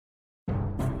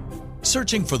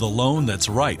Searching for the loan that's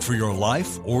right for your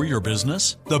life or your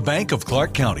business? The Bank of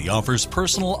Clark County offers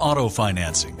personal auto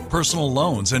financing, personal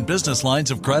loans and business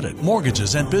lines of credit,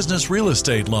 mortgages and business real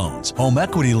estate loans, home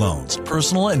equity loans,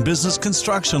 personal and business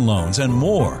construction loans, and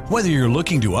more. Whether you're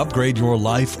looking to upgrade your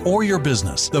life or your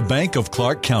business, the Bank of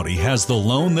Clark County has the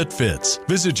loan that fits.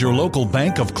 Visit your local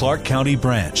Bank of Clark County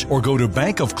branch or go to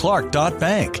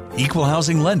bankofclark.bank. Equal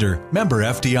housing lender, member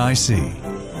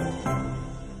FDIC.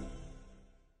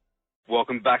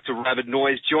 Welcome back to Rabid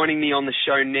Noise. Joining me on the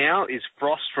show now is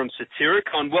Frost from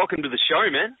Satyricon. Welcome to the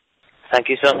show, man. Thank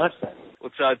you so much. Well,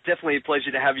 it's definitely a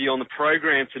pleasure to have you on the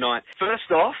program tonight.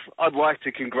 First off, I'd like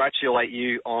to congratulate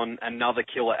you on another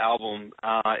killer album.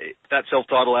 That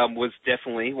self-titled album was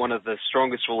definitely one of the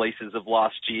strongest releases of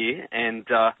last year. And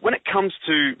when it comes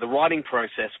to the writing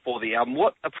process for the album,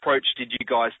 what approach did you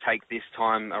guys take this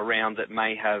time around that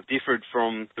may have differed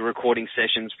from the recording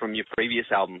sessions from your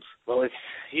previous albums? Well, it's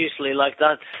usually like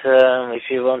that. If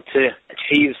you want to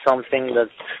achieve something that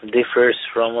differs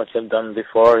from what you've done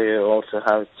before, you also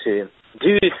have to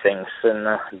do things in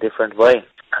a different way.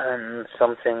 And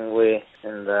something we,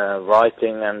 in the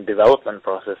writing and development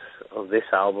process of this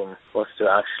album, was to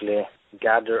actually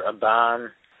gather a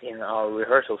band in our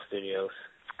rehearsal studios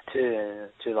to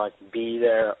like be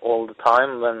there all the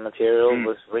time when material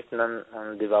was written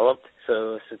and developed.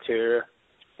 So Satyr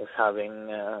was having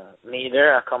me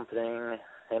there accompanying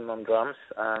him on drums,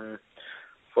 and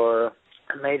for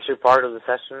a major part of the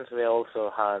sessions we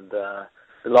also had the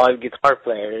live guitar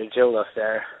player Gildas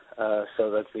there, so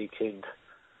that we could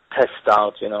test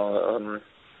out,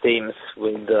 themes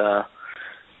with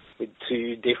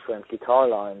two different guitar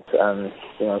lines, and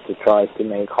to try to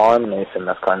make harmonies and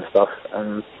that kind of stuff.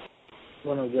 And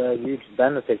one of the huge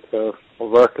benefits of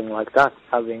working like that,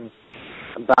 having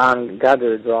a band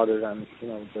gathered rather than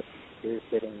just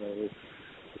sitting there with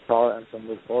guitar and some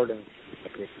recording,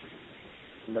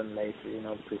 and then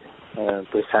later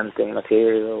presenting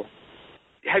material.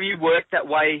 Have you worked that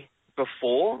way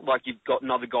before? Like you've gotten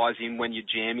other guys in when you're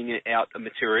jamming out a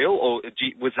material, or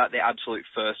was that the absolute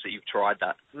first that you've tried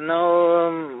that?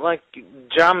 No, like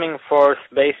jamming for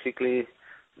basically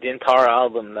the entire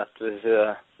album. That was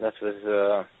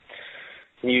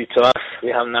new to us. We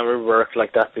have never worked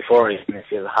like that before, even if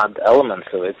you had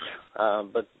elements of it.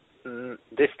 But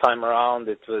this time around,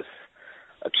 it was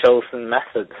a chosen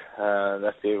method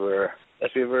that we were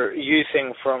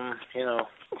using from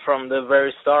the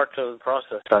very start of the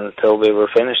process until we were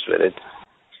finished with it.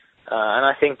 And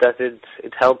I think that it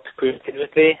helped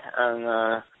creativity,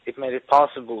 and it made it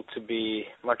possible to be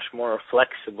much more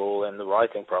flexible in the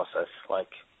writing process.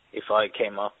 Like, if I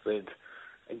came up with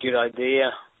a good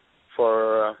idea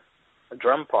for a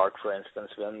drum part, for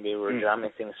instance, when we were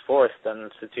jamming things forth,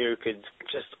 then Satyr could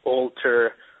just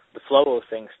alter the flow of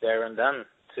things there and then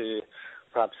to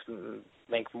perhaps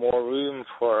make more room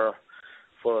for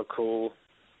cool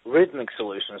rhythmic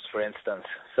solutions, for instance.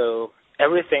 So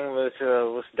everything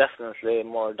was definitely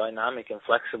more dynamic and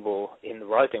flexible in the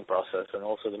writing process, and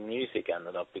also the music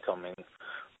ended up becoming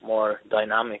more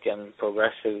dynamic and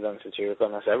progressive than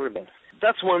Satyricon has ever been.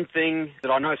 That's one thing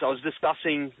that I noticed. I was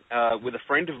discussing with a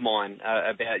friend of mine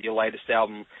about your latest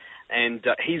album, and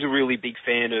he's a really big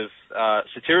fan of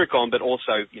Satyricon, but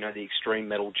also, the extreme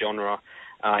metal genre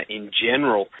in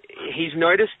general. He's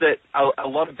noticed that a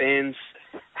lot of bands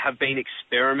have been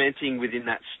experimenting within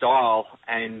that style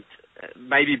and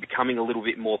maybe becoming a little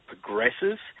bit more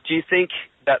progressive. Do you think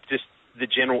that's just the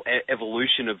general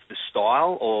evolution of the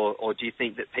style, or do you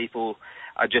think that people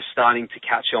are just starting to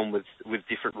catch on with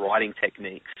different writing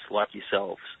techniques like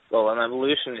yourselves? Well, an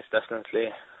evolution is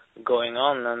definitely going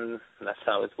on, and that's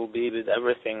how it will be with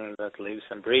everything that lives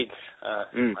and breathes.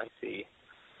 I see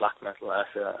black metal as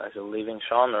a living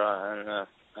genre,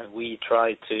 and we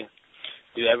try to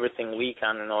do everything we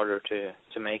can in order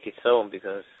to make it so,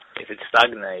 because if it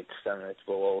stagnates, then it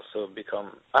will also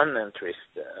become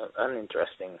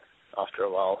uninteresting after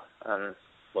a while, and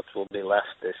what will be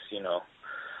left is,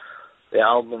 the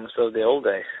albums of the old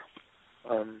days.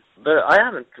 But I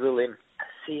haven't really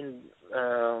seen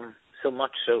so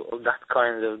much of that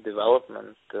kind of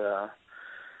development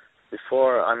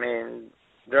before. I mean,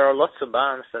 there are lots of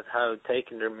bands that have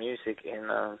taken their music in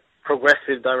a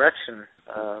progressive direction,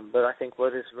 but I think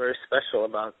what is very special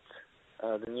about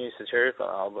the new Satyricon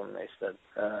album is that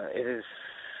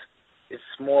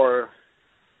it's more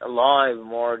alive,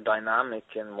 more dynamic,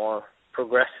 and more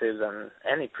progressive than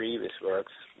any previous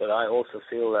works. But I also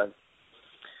feel that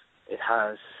it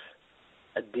has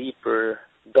a deeper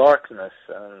darkness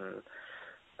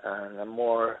and a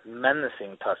more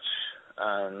menacing touch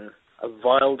and a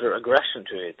wilder aggression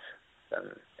to it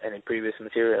than any previous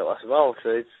material as well. So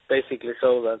it's basically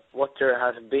so that what there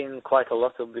has been quite a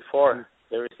lot of before,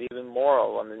 there is even more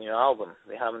of on the new album.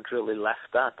 We haven't really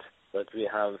left that, but we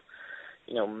have,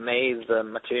 made the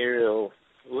material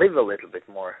live a little bit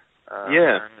more.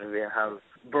 And we have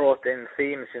brought in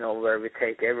themes, where we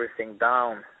take everything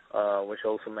down, which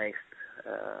also makes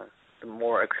the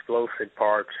more explosive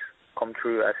parts come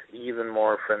through as even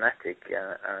more frenetic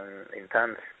and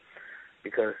intense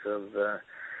because of the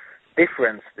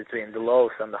difference between the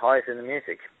lows and the highs in the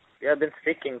music. We have been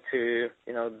sticking to,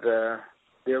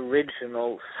 the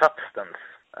original substance,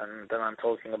 and then I'm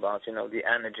talking about, the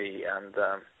energy and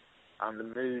the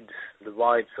moods, the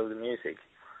vibes of the music.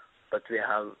 But we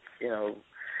have,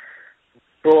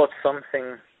 brought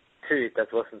something to it that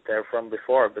wasn't there from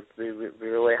before, but we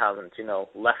really haven't,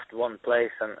 left one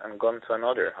place and gone to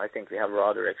another. I think we have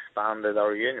rather expanded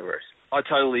our universe. I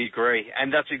totally agree,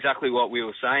 and that's exactly what we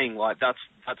were saying. Like that's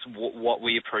what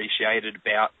we appreciated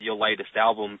about your latest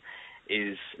album.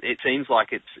 Is it seems like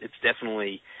it's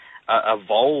definitely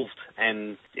evolved,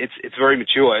 and it's very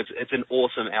mature. It's an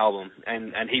awesome album,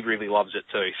 and he really loves it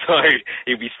too. So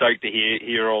he'll be stoked to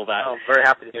hear all that. Oh, very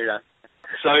happy to hear that.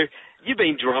 So you've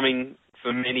been drumming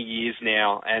for many years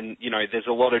now, and there's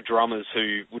a lot of drummers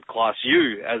who would class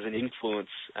you as an influence.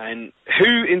 And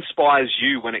who inspires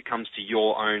you when it comes to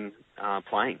your own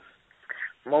playing?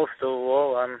 Most of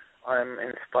all, I'm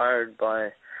inspired by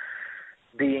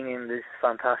being in this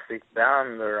fantastic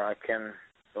band where I can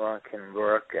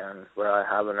work and where I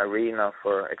have an arena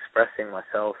for expressing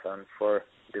myself and for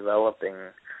developing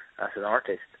as an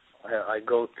artist. I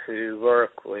go to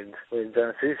work with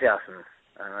enthusiasm,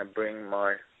 and I bring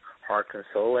my heart and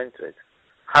soul into it.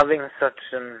 Having such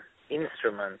an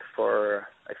instrument for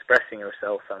expressing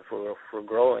yourself and for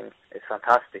growing is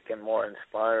fantastic and more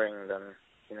inspiring than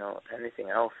anything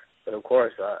else. But of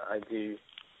course, I do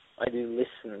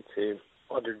listen to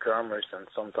other drummers, and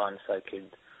sometimes I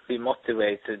could be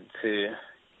motivated to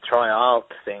try out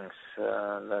things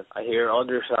that I hear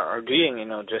others are doing,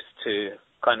 just to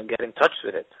kind of get in touch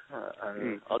with it.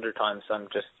 And other times I'm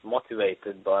just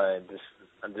motivated by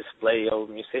a display of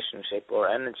musicianship or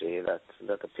energy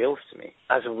that appeals to me.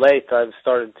 As of late, I've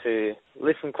started to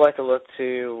listen quite a lot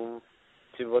to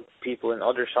what people in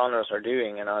other genres are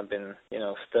doing, and I've been,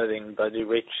 studying Buddy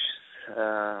Rich's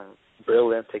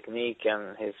brilliant technique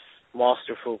and his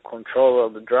masterful control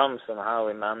of the drums and how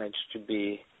he managed to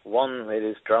be one with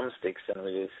his drumsticks and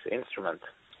with his instrument.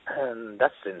 And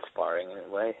that's inspiring in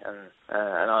a way.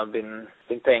 And I've been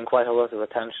paying quite a lot of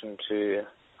attention to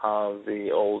how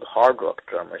the old hard rock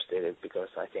drummers did it, because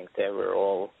I think they were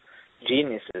all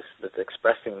geniuses that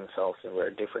expressing themselves in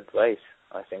very different ways.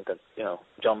 I think that,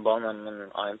 John Bonham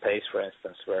and Ian Pace, for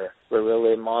instance, were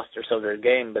really masters of their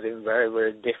game, but in very,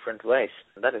 very different ways.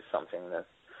 That is something that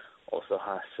also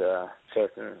has a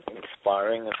certain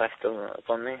inspiring effect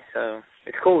upon me. So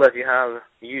it's cool that you have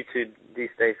YouTube these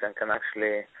days and can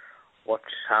actually watch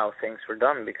how things were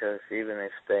done, because even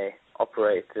if they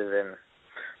operated in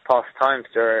past times,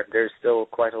 there's still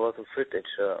quite a lot of footage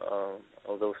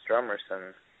of those drummers,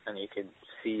 and you could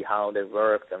see how they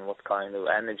worked and what kind of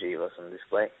energy was on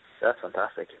display. That's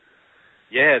fantastic.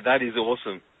 Yeah, that is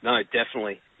awesome. No,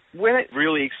 definitely. We're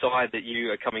really excited that you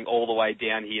are coming all the way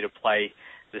down here to play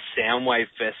the Soundwave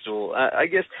Festival. I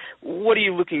guess, what are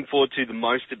you looking forward to the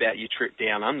most about your trip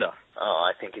down under? Oh,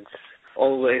 I think it's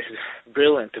always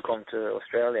brilliant to come to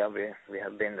Australia. We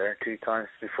have been there 2 times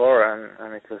before,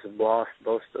 and it was a blast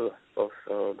both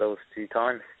of those 2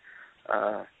 times.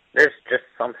 There's just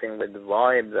something with the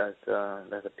vibe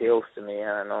that appeals to me,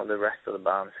 and I know the rest of the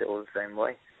band feel the same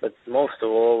way. But most of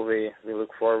all, we look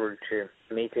forward to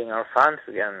meeting our fans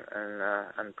again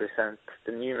and present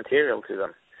the new material to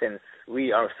them. Since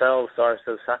we ourselves are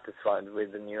so satisfied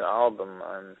with the new album,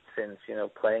 and since,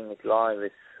 playing it live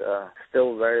is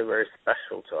still very, very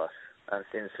special to us, and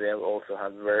since we have also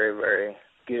had very, very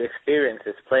good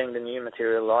experiences playing the new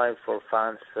material live for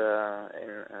fans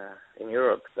in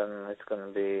Europe, then it's going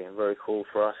to be very cool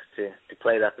for us to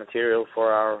play that material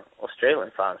for our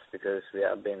Australian fans, because we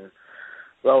have been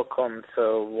welcomed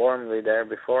so warmly there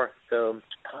before. So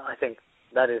I think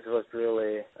that is what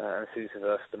really enthuses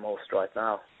us the most right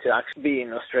now, to actually be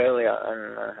in Australia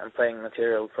and playing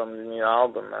material from the new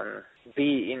album and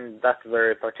be in that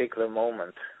very particular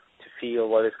moment, to feel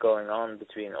what is going on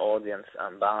between audience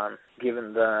and band,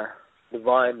 given the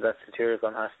vibe that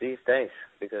Satyricon has these days.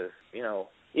 Because,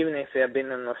 even if we have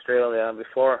been in Australia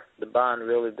before, the band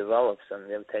really develops, and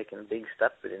we have taken a big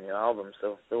step with the new album.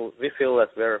 So we feel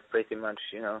that we're pretty much,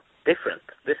 different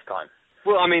this time.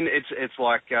 Well, I mean, it's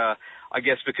like, I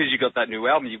guess because you got that new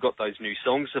album, you've got those new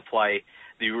songs to play,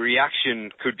 the reaction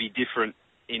could be different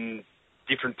in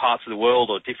different parts of the world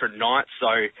or different nights. So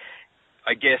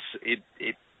I guess it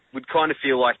would kind of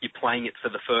feel like you're playing it for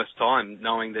the first time,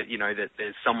 knowing that, that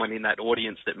there's someone in that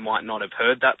audience that might not have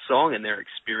heard that song and they're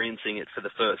experiencing it for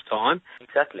the first time.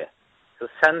 Exactly. So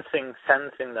sensing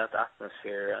that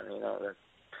atmosphere and, that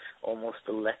almost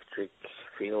electric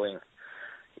feeling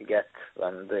you get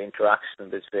when the interaction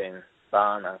between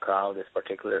band and crowd is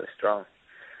particularly strong.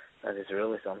 That is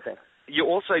really something. You're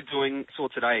also saw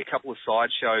today, a couple of side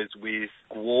shows with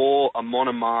Gwar, Amon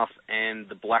Amarth, and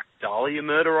the Black Dahlia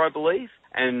Murder, I believe.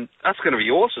 And that's going to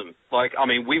be awesome.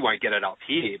 We won't get it up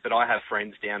here, but I have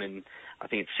friends down in, I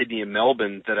think it's Sydney and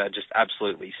Melbourne, that are just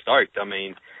absolutely stoked.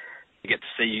 You get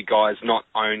to see you guys not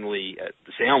only at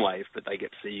the Soundwave, but they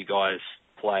get to see you guys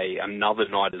play another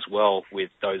night as well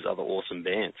with those other awesome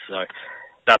bands. So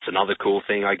that's another cool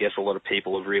thing I guess a lot of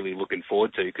people are really looking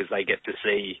forward to, because they get to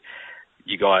see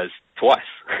you guys twice,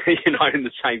 in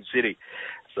the same city.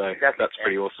 So that's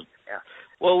pretty awesome. Yeah.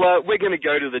 Well, we're going to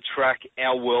go to the track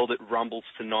Our World It Rumbles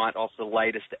tonight off the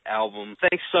latest album.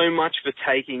 Thanks so much for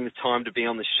taking the time to be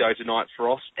on the show tonight,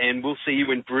 Frost, and we'll see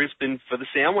you in Brisbane for the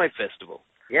Soundwave Festival.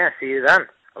 Yeah, see you then.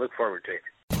 I look forward to it.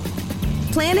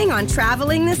 Planning on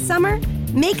traveling this summer?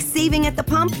 Make saving at the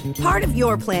pump part of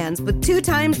your plans with 2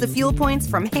 times the fuel points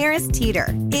from Harris Teeter.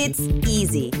 It's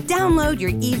easy. Download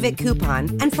your eVic coupon,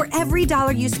 and for every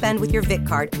 $1 you spend with your Vic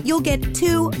card, you'll get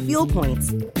 2 fuel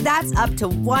points. That's up to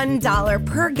 $1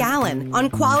 per gallon on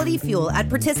quality fuel at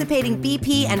participating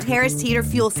BP and Harris Teeter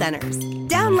fuel centers.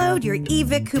 Download your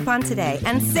eVic coupon today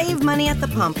and save money at the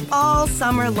pump all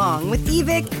summer long with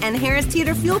eVic and Harris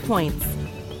Teeter fuel points.